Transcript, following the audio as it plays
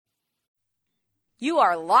You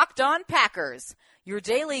are Locked On Packers, your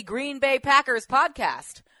daily Green Bay Packers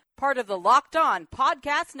podcast, part of the Locked On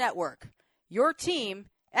Podcast Network, your team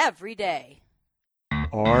every day.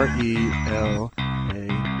 RELAX.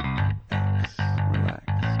 Relax.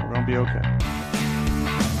 We're going to be okay.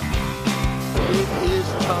 It is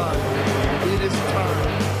time. It is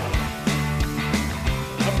time.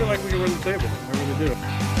 I feel like we can run the table. I really do.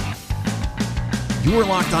 You are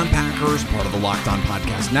Locked On Packers, part of the Locked On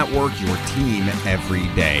Podcast Network, your team every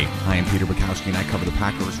day. I am Peter Bukowski, and I cover the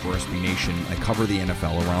Packers for SB Nation. I cover the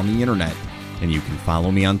NFL around the internet, and you can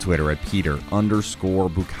follow me on Twitter at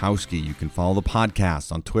Peter_Bukowski. You can follow the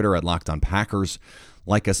podcast on Twitter at Locked On Packers.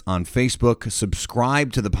 Like us on Facebook.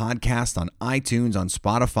 Subscribe to the podcast on iTunes, on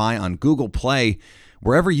Spotify, on Google Play.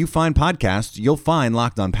 Wherever you find podcasts, you'll find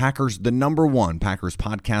Locked On Packers, the #1 Packers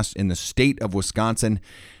podcast in the state of Wisconsin,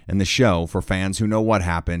 and the show for fans who know what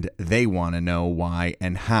happened. They want to know why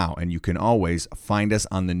and how. And you can always find us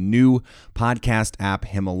on the new podcast app,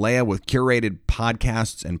 Himalaya, with curated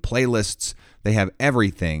podcasts and playlists. They have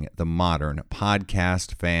everything the modern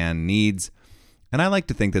podcast fan needs. And I like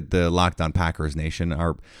to think that the Locked On Packers Nation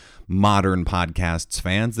are modern podcasts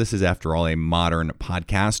fans. This is, after all, a modern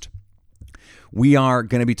podcast. We are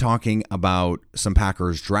going to be talking about some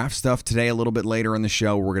Packers draft stuff today. A little bit later in the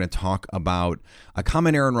show, we're going to talk about a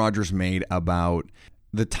comment Aaron Rodgers made about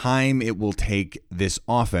the time it will take this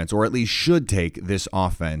offense, or at least should take this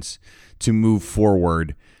offense, to move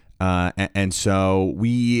forward. And so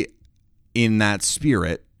we, in that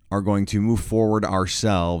spirit, are going to move forward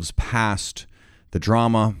ourselves past the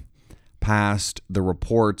drama, past the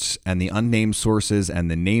reports and the unnamed sources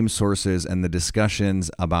and the named sources and the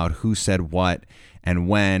discussions about who said what and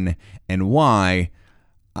when and why.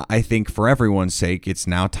 I think for everyone's sake, it's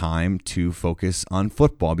now time to focus on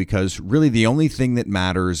football, because really the only thing that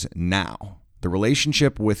matters now, the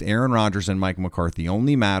relationship with Aaron Rodgers and Mike McCarthy,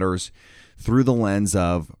 only matters through the lens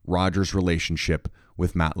of Rodgers' relationship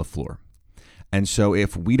with Matt LaFleur. And so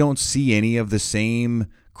if we don't see any of the same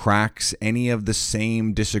cracks, any of the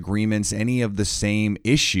same disagreements, any of the same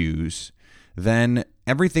issues, then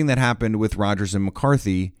everything that happened with Rodgers and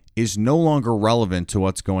McCarthy is no longer relevant to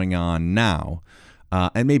what's going on now.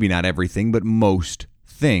 And maybe not everything, but most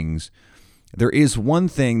things. There is one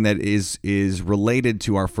thing that is related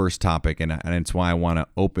to our first topic, and it's why I want to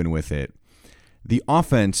open with it. The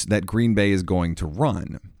offense that Green Bay is going to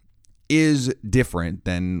run is different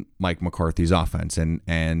than Mike McCarthy's offense.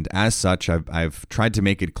 And as such, I've tried to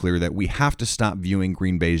make it clear that we have to stop viewing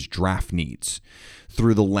Green Bay's draft needs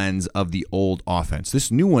through the lens of the old offense.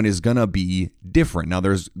 This new one is going to be different. Now,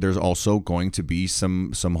 there's also going to be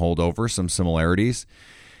some holdover, some similarities.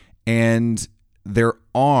 And there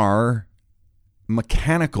are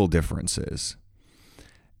mechanical differences.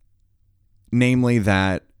 Namely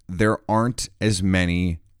that there aren't as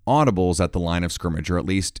many audibles at the line of scrimmage, or at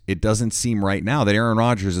least it doesn't seem right now that Aaron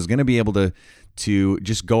Rodgers is going to be able to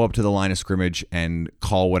just go up to the line of scrimmage and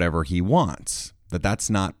call whatever he wants. That's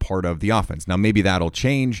not part of the offense. Now, maybe that'll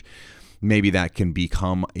change. Maybe that can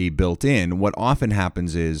become a built-in. What often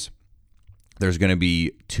happens is there's going to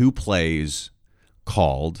be 2 plays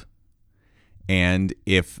called, and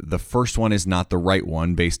if the first one is not the right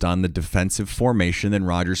one based on the defensive formation, then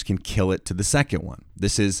Rodgers can kill it to the second one.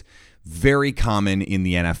 This is very common in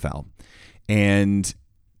the NFL. And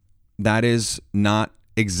that is not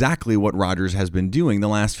exactly what Rodgers has been doing the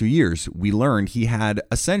last few years. We learned he had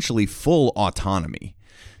essentially full autonomy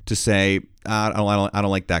to say, I don't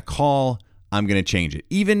like that call, I'm going to change it.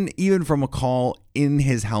 Even from a call in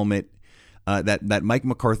his helmet that Mike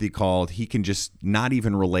McCarthy called, he can just not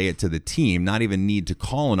even relay it to the team, not even need to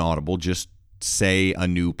call an audible, just say a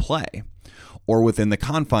new play. Or within the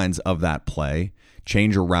confines of that play,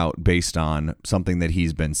 change a route based on something that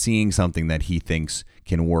he's been seeing, something that he thinks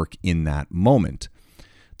can work in that moment.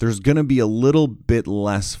 There's going to be a little bit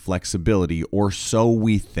less flexibility, or so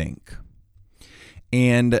we think.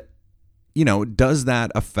 And, does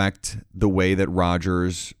that affect the way that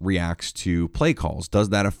Rodgers reacts to play calls? Does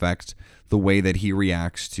that affect the way that he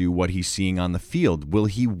reacts to what he's seeing on the field? Will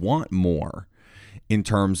he want more in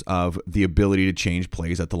terms of the ability to change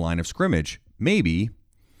plays at the line of scrimmage? Maybe,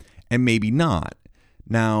 and maybe not.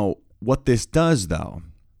 Now, what this does, though,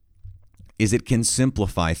 is it can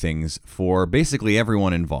simplify things for basically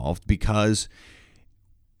everyone involved, because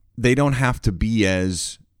they don't have to be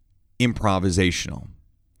as improvisational.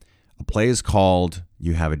 A play is called,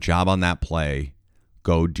 you have a job on that play,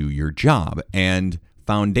 go do your job. And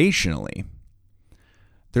foundationally,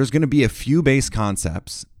 there's going to be a few base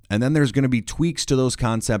concepts, and then there's going to be tweaks to those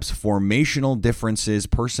concepts, formational differences,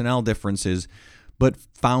 personnel differences, But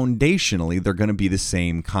foundationally, they're going to be the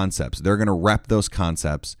same concepts. They're going to rep those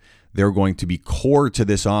concepts. They're going to be core to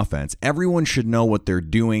this offense. Everyone should know what they're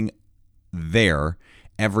doing there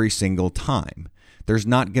every single time. There's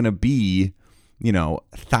not going to be,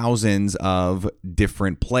 thousands of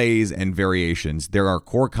different plays and variations. There are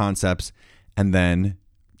core concepts, and then,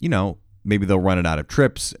 maybe they'll run it out of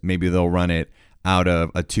trips. Maybe they'll run it out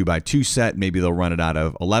of a 2x2 set. Maybe they'll run it out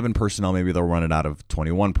of 11 personnel. Maybe they'll run it out of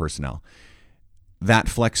 21 personnel. That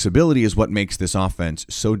flexibility is what makes this offense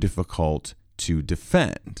so difficult to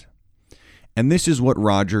defend. And this is what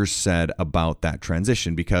Rodgers said about that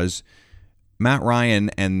transition, because Matt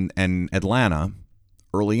Ryan and Atlanta,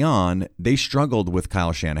 early on, they struggled with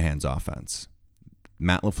Kyle Shanahan's offense.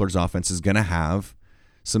 Matt LaFleur's offense is going to have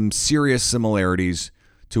some serious similarities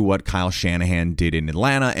to what Kyle Shanahan did in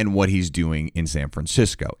Atlanta and what he's doing in San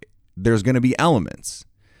Francisco. There's going to be elements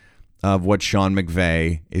of what Sean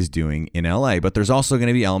McVay is doing in LA, but there's also going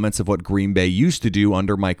to be elements of what Green Bay used to do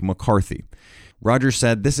under Mike McCarthy. Rodgers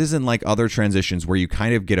said this isn't like other transitions where you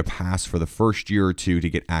kind of get a pass for the first year or two to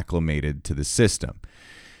get acclimated to the system.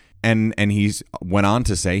 And he's went on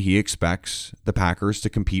to say he expects the Packers to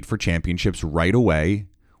compete for championships right away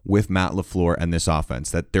with Matt LaFleur and this offense,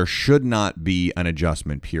 that there should not be an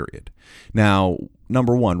adjustment period. Now,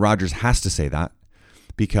 number one, Rodgers has to say that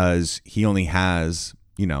because he only has,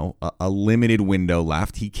 a limited window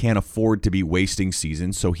left. He can't afford to be wasting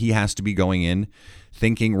seasons, so he has to be going in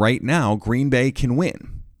thinking right now Green Bay can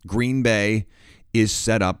win. Green Bay is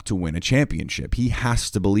set up to win a championship. He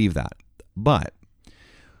has to believe that. But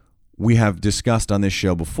we have discussed on this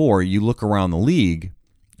show before, you look around the league,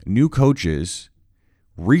 new coaches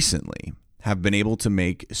recently have been able to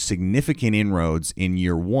make significant inroads in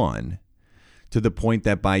year one to the point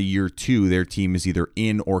that by year two, their team is either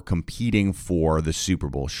in or competing for the Super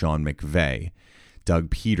Bowl. Sean McVay, Doug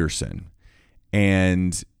Peterson,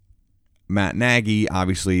 and Matt Nagy.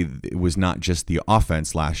 Obviously, it was not just the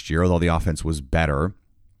offense last year, although the offense was better.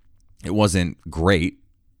 It wasn't great,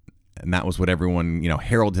 and that was what everyone,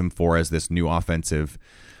 heralded him for as this new offensive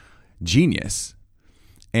genius.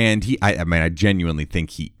 And I genuinely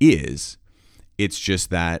think he is. It's just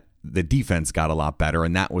that the defense got a lot better,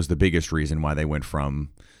 and that was the biggest reason why they went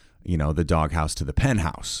from, the doghouse to the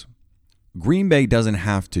penthouse. Green Bay doesn't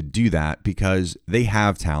have to do that because they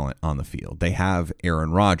have talent on the field. They have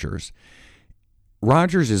Aaron Rodgers.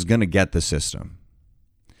 Rodgers is going to get the system,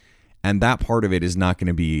 and that part of it is not going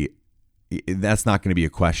to be a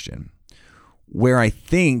question. Where I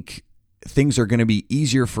think things are going to be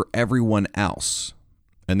easier for everyone else,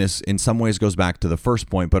 and this in some ways goes back to the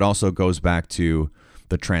first point, but also goes back to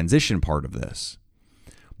the transition part of this.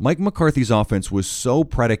 Mike McCarthy's offense was so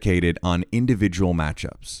predicated on individual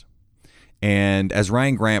matchups. And as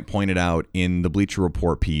Ryan Grant pointed out in the Bleacher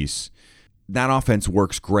Report piece, that offense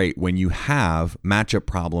works great when you have matchup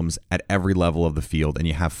problems at every level of the field and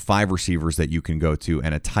you have 5 receivers that you can go to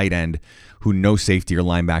and a tight end who no safety or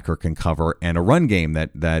linebacker can cover and a run game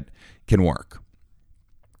that can work.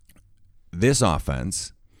 This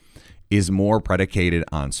offense is more predicated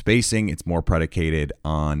on spacing. It's more predicated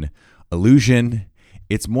on illusion.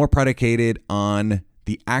 It's more predicated on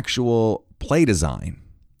the actual play design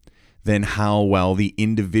than how well the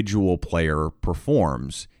individual player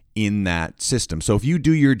performs in that system. So if you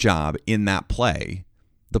do your job in that play,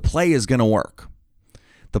 the play is going to work.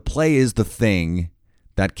 The play is the thing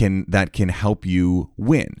that can help you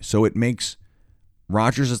win. So it makes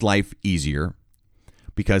Rodgers' life easier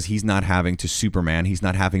because he's not having to Superman. He's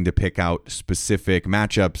not having to pick out specific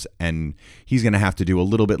matchups, and he's going to have to do a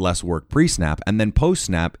little bit less work pre-snap. And then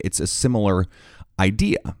post-snap, it's a similar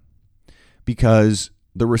idea because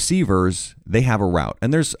the receivers, they have a route.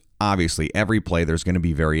 And there's obviously every play, there's going to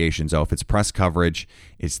be variations. Oh, if it's press coverage,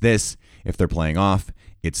 it's this. If they're playing off,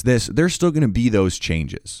 it's this. There's still going to be those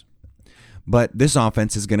changes. But this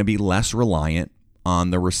offense is going to be less reliant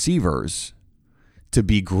on the receivers to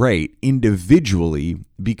be great individually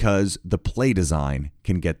because the play design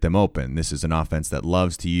can get them open. This is an offense that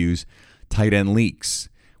loves to use tight end leaks,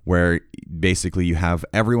 where basically you have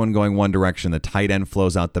everyone going one direction, the tight end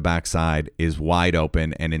flows out the backside, is wide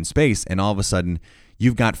open and in space, and all of a sudden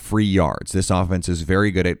you've got free yards. This offense is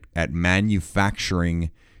very good at manufacturing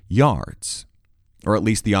yards, or at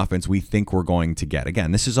least the offense we think we're going to get.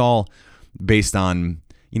 Again, this is all based on,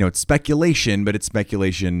 it's speculation, but it's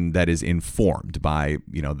speculation that is informed by,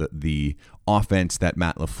 the offense that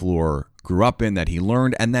Matt LaFleur grew up in, that he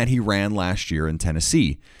learned, and that he ran last year in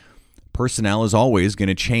Tennessee. Personnel is always going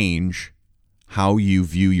to change how you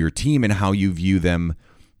view your team and how you view them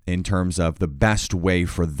in terms of the best way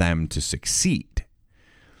for them to succeed.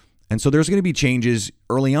 And so there's going to be changes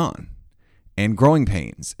early on. and growing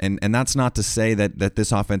pains. And that's not to say that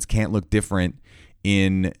this offense can't look different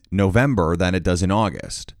in November than it does in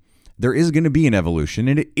August. There is going to be an evolution,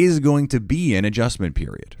 and it is going to be an adjustment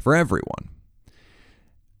period for everyone.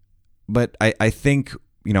 But I think,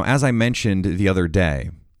 as I mentioned the other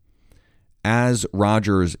day, as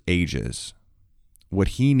Rodgers ages, what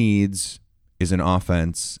he needs is an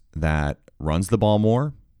offense that runs the ball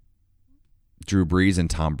more. Drew Brees and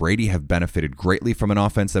Tom Brady have benefited greatly from an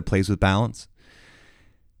offense that plays with balance.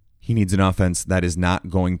 He needs an offense that is not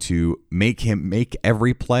going to make him make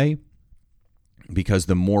every play, because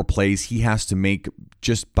the more plays he has to make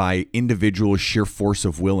just by individual sheer force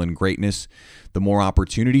of will and greatness, the more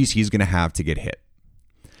opportunities he's going to have to get hit.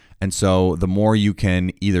 And so the more you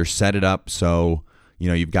can either set it up so,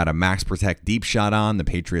 you've got a max protect deep shot on. The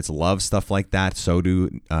Patriots love stuff like that. So do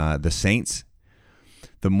the Saints.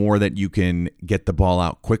 The more that you can get the ball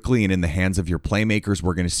out quickly and in the hands of your playmakers,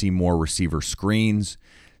 we're going to see more receiver screens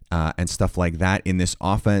and stuff like that in this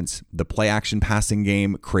offense. The play action passing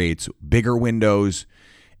game creates bigger windows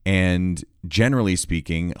and, generally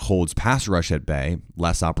speaking, holds pass rush at bay,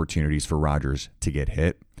 less opportunities for Rodgers to get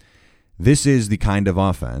hit. This is the kind of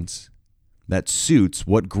offense that suits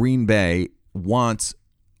what Green Bay wants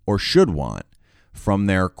or should want from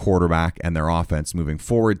their quarterback and their offense moving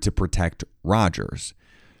forward to protect Rodgers.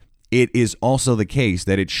 It is also the case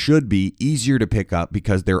that it should be easier to pick up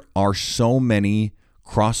because there are so many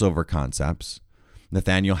crossover concepts.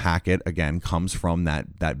 Nathaniel Hackett, again, comes from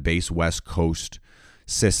that base West Coast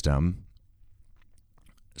system.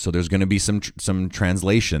 So there's going to be some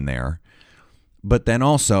translation there. But then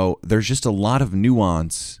also, there's just a lot of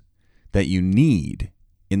nuance that you need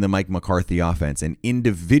in the Mike McCarthy offense, and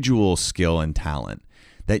individual skill and talent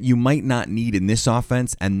that you might not need in this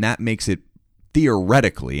offense, and that makes it,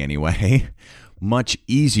 theoretically anyway, much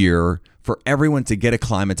easier for everyone to get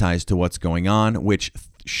acclimatized to what's going on, which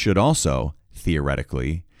should also,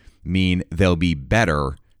 theoretically, mean they'll be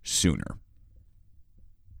better sooner.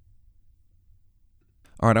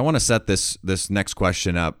 All right, I want to set this next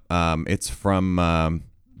question up. It's from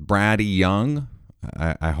Brady Young.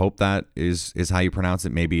 I hope that is how you pronounce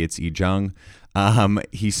it. Maybe it's E-Jung.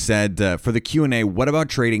 He said, for the Q&A, what about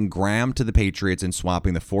trading Graham to the Patriots and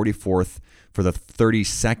swapping the 44th for the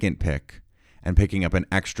 32nd pick and picking up an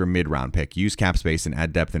extra mid-round pick? Use cap space and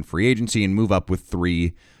add depth in free agency and move up with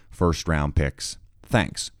 3 first-round picks.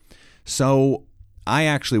 Thanks. So I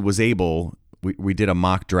actually was able... We did a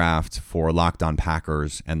mock draft for Locked On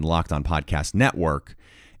Packers and the Locked On Podcast Network,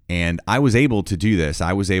 and I was able to do this.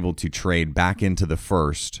 I was able to trade back into the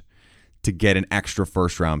first to get an extra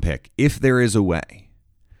first-round pick. If there is a way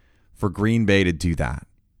for Green Bay to do that,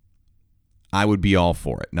 I would be all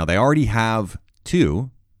for it. Now, they already have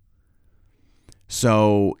 2,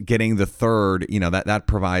 so getting the third, that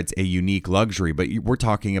provides a unique luxury. But we're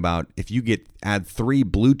talking about if you add 3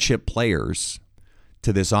 blue-chip players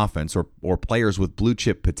to this offense, or players with blue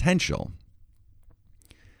chip potential,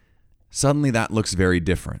 suddenly that looks very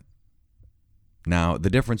different. Now, the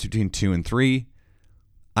difference between 2 and 3,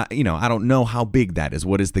 I don't know how big that is.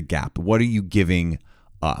 What is the gap? What are you giving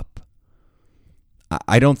up?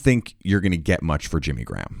 I don't think you're going to get much for Jimmy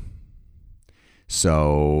Graham.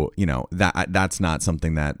 So, that's not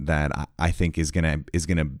something that I think is going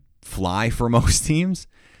to fly for most teams.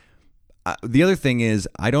 The other thing is,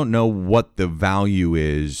 I don't know what the value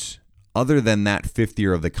is other than that 5th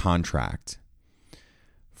year of the contract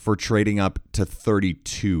for trading up to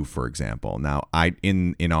 32, for example. Now,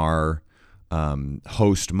 in our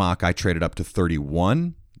host mock, I traded up to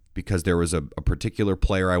 31 because there was a particular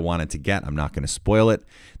player I wanted to get. I'm not going to spoil it,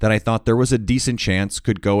 that I thought there was a decent chance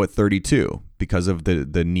could go at 32 because of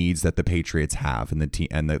the needs that the Patriots have and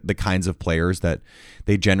the kinds of players that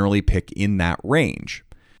they generally pick in that range.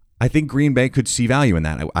 I think Green Bay could see value in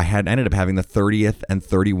that. I had ended up having the 30th and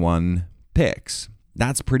 31 picks.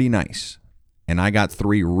 That's pretty nice. And I got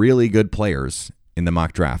 3 really good players in the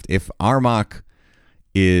mock draft. If our mock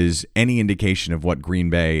is any indication of what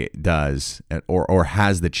Green Bay does or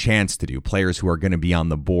has the chance to do, players who are going to be on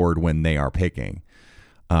the board when they are picking,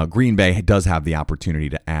 Green Bay does have the opportunity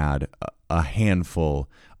to add a handful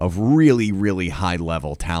of really, really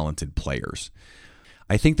high-level talented players.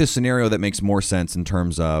 I think the scenario that makes more sense in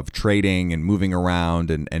terms of trading and moving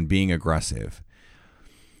around and being aggressive,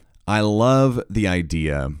 I love the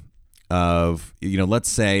idea of, let's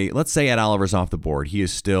say Ed Oliver's off the board. He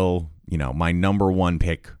is still, my number 1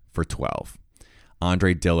 pick for 12.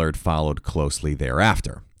 Andre Dillard followed closely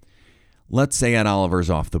thereafter. Let's say Ed Oliver's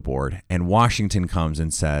off the board and Washington comes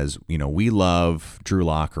and says, we love Drew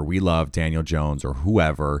Lock or we love Daniel Jones or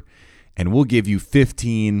whoever, and we'll give you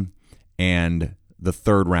 15 and the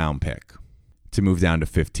 3rd round pick. to move down to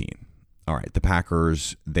 15. All right, the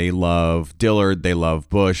Packers, they love Dillard, they love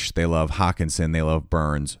Bush, they love Hockenson, they love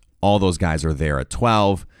Burns. All those guys are there at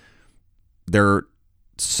 12. They're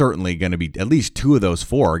certainly going to be, at least 2 of those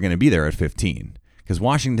 4 are going to be there at 15 because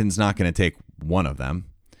Washington's not going to take one of them.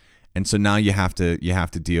 And so now you have to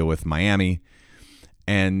deal with Miami,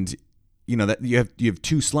 and that you have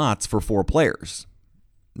 2 slots for 4 players.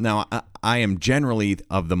 Now, I am generally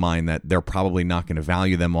of the mind that they're probably not going to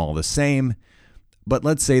value them all the same, but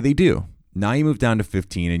let's say they do. Now you move down to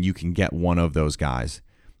 15 and you can get one of those guys.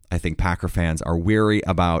 I think Packer fans are weary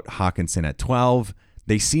about Hockenson at 12.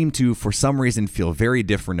 They seem to, for some reason, feel very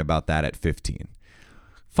different about that at 15.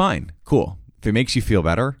 Fine, cool. If it makes you feel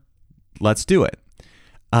better, let's do it.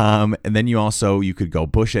 And then you could go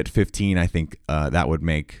Bush at 15. I think that would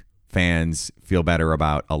make fans feel better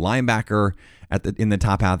about a linebacker in the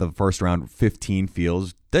top half of the first round. 15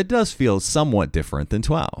 does feel somewhat different than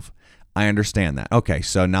 12. I understand that. Okay,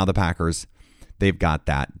 so now the Packers, they've got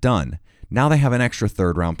that done. Now they have an extra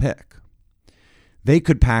 3rd round pick. They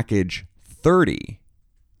could package 30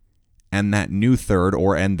 and that new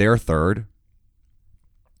 3rd and their 3rd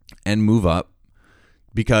and move up,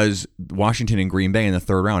 because Washington and Green Bay in the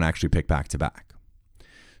 3rd round actually pick back to back.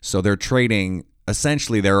 So they're trading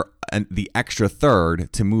essentially the extra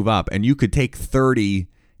 3rd to move up, and you could take 30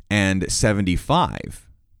 and 75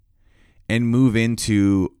 and move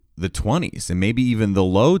into the 20s and maybe even the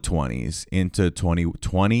low 20s into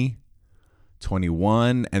 2020,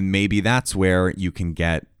 21, and maybe that's where you can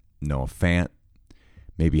get Noah Fant.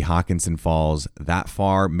 Maybe Hockenson falls that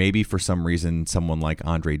far. Maybe for some reason someone like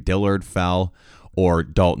Andre Dillard fell, or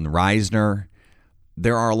Dalton Reisner.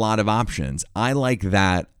 There are a lot of options. I like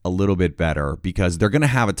that a little bit better because they're going to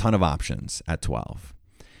have a ton of options at 12.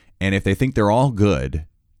 And if they think they're all good,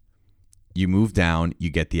 you move down, you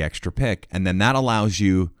get the extra pick, and then that allows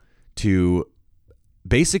you to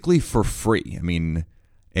basically for free. I mean,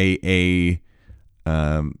 a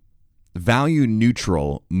value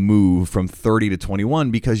neutral move from 30 to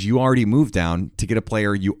 21 because you already moved down to get a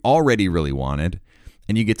player you already really wanted,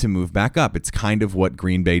 and you get to move back up. It's kind of what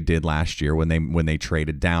Green Bay did last year when they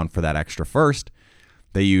traded down for that extra first.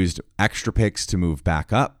 They used extra picks to move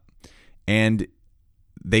back up, and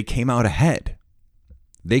they came out ahead.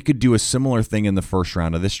 They could do a similar thing in the first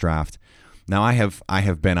round of this draft. Now, I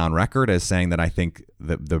have been on record as saying that I think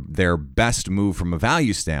their best move from a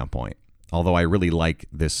value standpoint, although I really like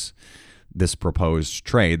this proposed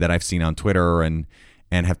trade that I've seen on Twitter and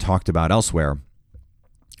have talked about elsewhere,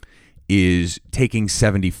 is taking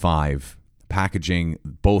 75, packaging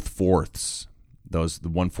both fourths, the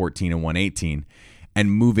 114 and 118,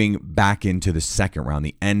 and moving back into the second round,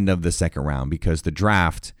 the end of the second round, because the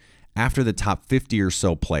draft, after the top 50 or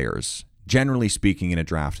so players, generally speaking in a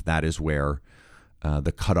draft, that is where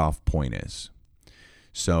the cutoff point is.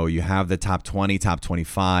 So you have the top 20, top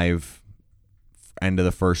 25, end of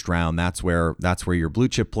the first round. That's where your blue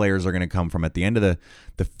chip players are going to come from at the end of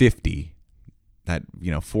the 50. That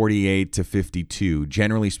 48 to 52,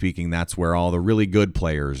 generally speaking, that's where all the really good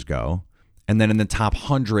players go. And then in the top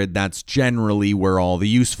 100, that's generally where all the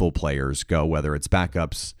useful players go, whether it's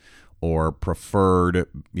backups or preferred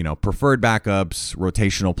backups,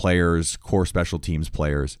 rotational players, core special teams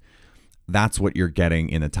players. That's what you're getting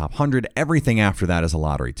in the top 100. Everything after that is a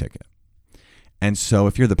lottery ticket. And so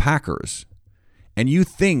if you're the Packers and you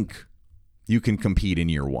think you can compete in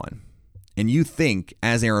year one, and you think,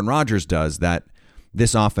 as Aaron Rodgers does, that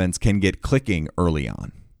this offense can get clicking early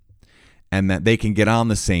on, and that they can get on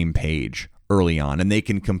the same page early on, and they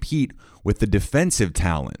can compete with the defensive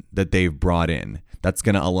talent that they've brought in, that's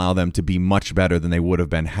going to allow them to be much better than they would have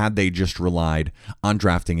been had they just relied on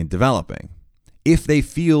drafting and developing. If they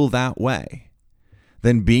feel that way,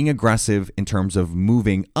 then being aggressive in terms of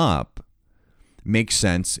moving up makes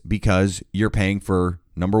sense, because you're paying for,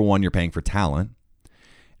 number one, you're paying for talent,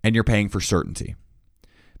 and you're paying for certainty,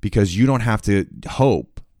 because you don't have to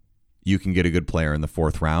hope you can get a good player in the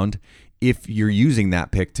fourth round if you're using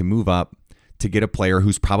that pick to move up to get a player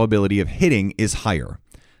whose probability of hitting is higher.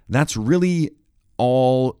 That's really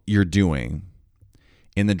all you're doing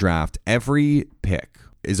in the draft. Every pick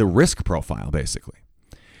is a risk profile, basically.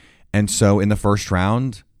 And so in the first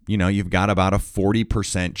round, you've got about a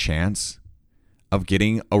 40% chance of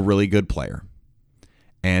getting a really good player.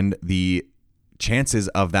 And the chances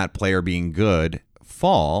of that player being good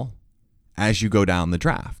fall as you go down the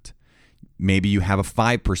draft. Maybe you have a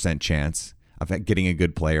 5% chance of getting a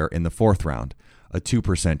good player in the fourth round, a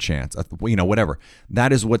 2% chance, whatever.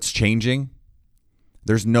 That is what's changing.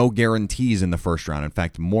 There's no guarantees in the first round. In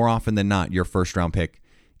fact, more often than not, your first round pick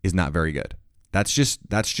is not very good. That's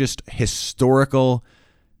just historical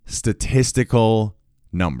statistical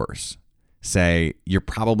numbers say you're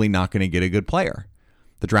probably not going to get a good player.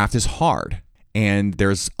 The draft is hard and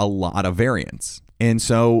there's a lot of variance. And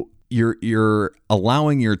so you're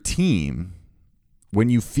allowing your team, when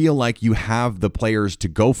you feel like you have the players to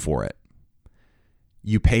go for it,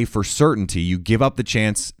 you pay for certainty. You give up the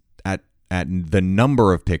chance at the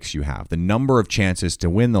number of picks you have, the number of chances to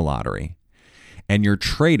win the lottery, and you're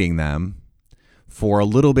trading them for a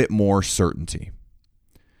little bit more certainty.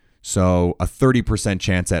 So a 30%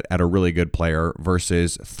 chance at a really good player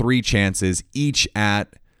versus 3 chances each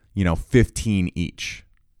at, 15 each.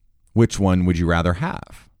 Which one would you rather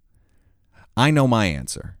have? I know my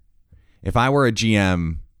answer. If I were a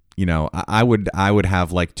GM, I would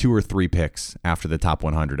have like 2 or 3 picks after the top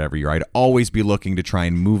 100 every year. I'd always be looking to try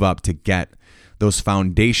and move up to get those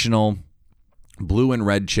foundational blue and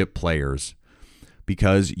red chip players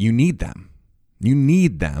because you need them. You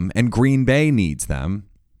need them, and Green Bay needs them.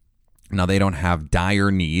 Now, they don't have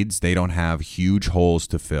dire needs. They don't have huge holes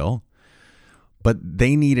to fill, but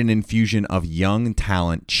they need an infusion of young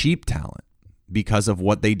talent, cheap talent, because of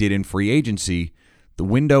what they did in free agency. The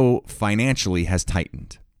window financially has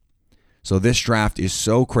tightened. So this draft is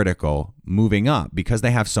so critical moving up because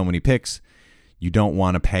they have so many picks. You don't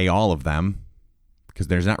want to pay all of them because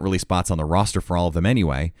there's not really spots on the roster for all of them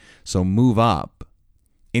anyway. So move up,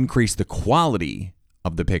 increase the quality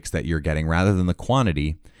of the picks that you're getting rather than the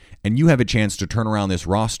quantity, and you have a chance to turn around this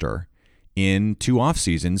roster in 2 off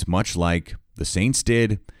seasons, much like the Saints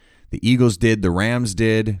did, the Eagles did, the Rams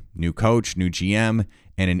did, new coach, new GM,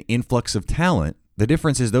 and an influx of talent. The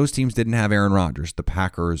difference is those teams didn't have Aaron Rodgers. The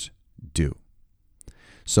Packers do.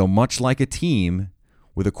 So much like a team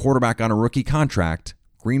with a quarterback on a rookie contract,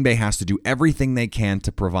 Green Bay has to do everything they can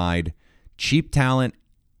to provide cheap talent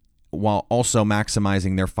while also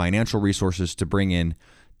maximizing their financial resources to bring in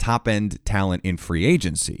top-end talent in free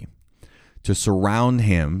agency to surround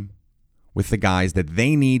him with the guys that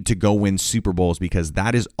they need to go win Super Bowls, because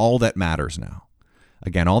that is all that matters now.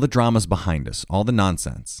 Again, all the drama's behind us, all the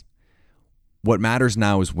nonsense. What matters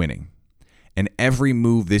now is winning. And every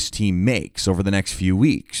move this team makes over the next few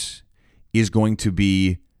weeks is going to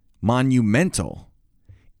be monumental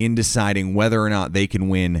in deciding whether or not they can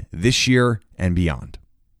win this year and beyond.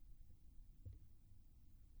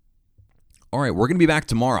 All right, we're going to be back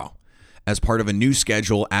tomorrow as part of a new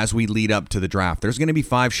schedule as we lead up to the draft. There's going to be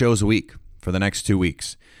 5 shows a week for the next 2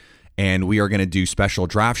 weeks. And we are going to do special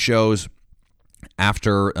draft shows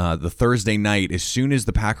after the Thursday night. As soon as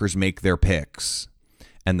the Packers make their picks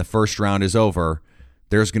and the first round is over,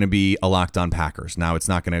 there's going to be a Locked On Packers. Now, it's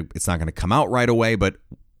not going to come out right away, but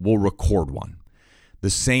we'll record one. The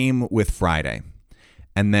same with Friday.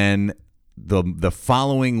 And then the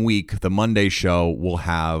following week, the Monday show, will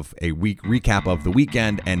have a week recap of the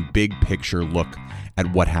weekend and big picture look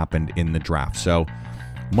at what happened in the draft. So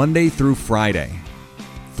Monday through Friday,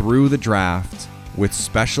 through the draft, with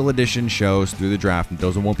special edition shows through the draft. And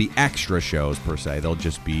those won't be extra shows per se.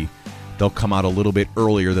 They'll come out a little bit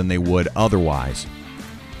earlier than they would otherwise.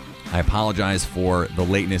 I apologize for the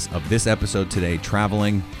lateness of this episode today.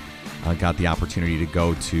 Traveling, got the opportunity to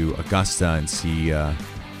go to Augusta and see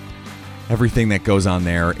everything that goes on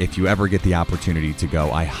there. If you ever get the opportunity to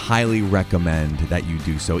go, I highly recommend that you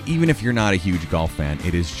do so. Even if you're not a huge golf fan,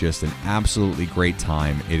 it is just an absolutely great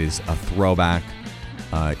time. It is a throwback.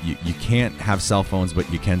 You can't have cell phones, but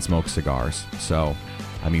you can smoke cigars. So,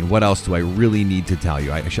 I mean, what else do I really need to tell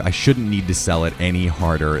you? I shouldn't need to sell it any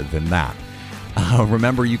harder than that.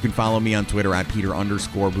 Remember, you can follow me on Twitter at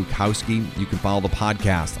Peter_Bukowski. You can follow the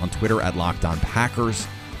podcast on Twitter at Locked On Packers.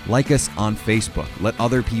 Like us on Facebook. Let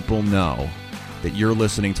other people know that you're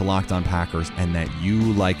listening to Locked On Packers and that you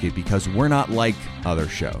like it, because we're not like other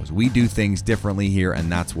shows. We do things differently here,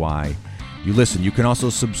 and that's why you listen. You can also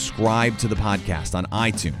subscribe to the podcast on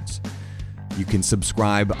iTunes. You can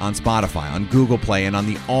subscribe on Spotify, on Google Play, and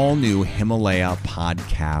on the all-new Himalaya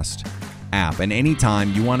podcast app. And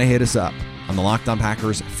anytime you want to hit us up on the Locked On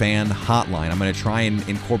Packers fan hotline, I'm going to try and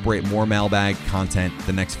incorporate more mailbag content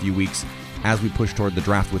the next few weeks as we push toward the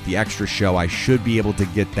draft with the extra show. I should be able to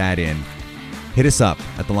get that in. Hit us up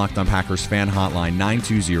at the Locked On Packers fan hotline,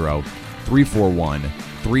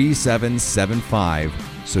 920-341-3775,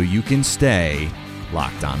 so you can stay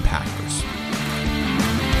Locked On Packers.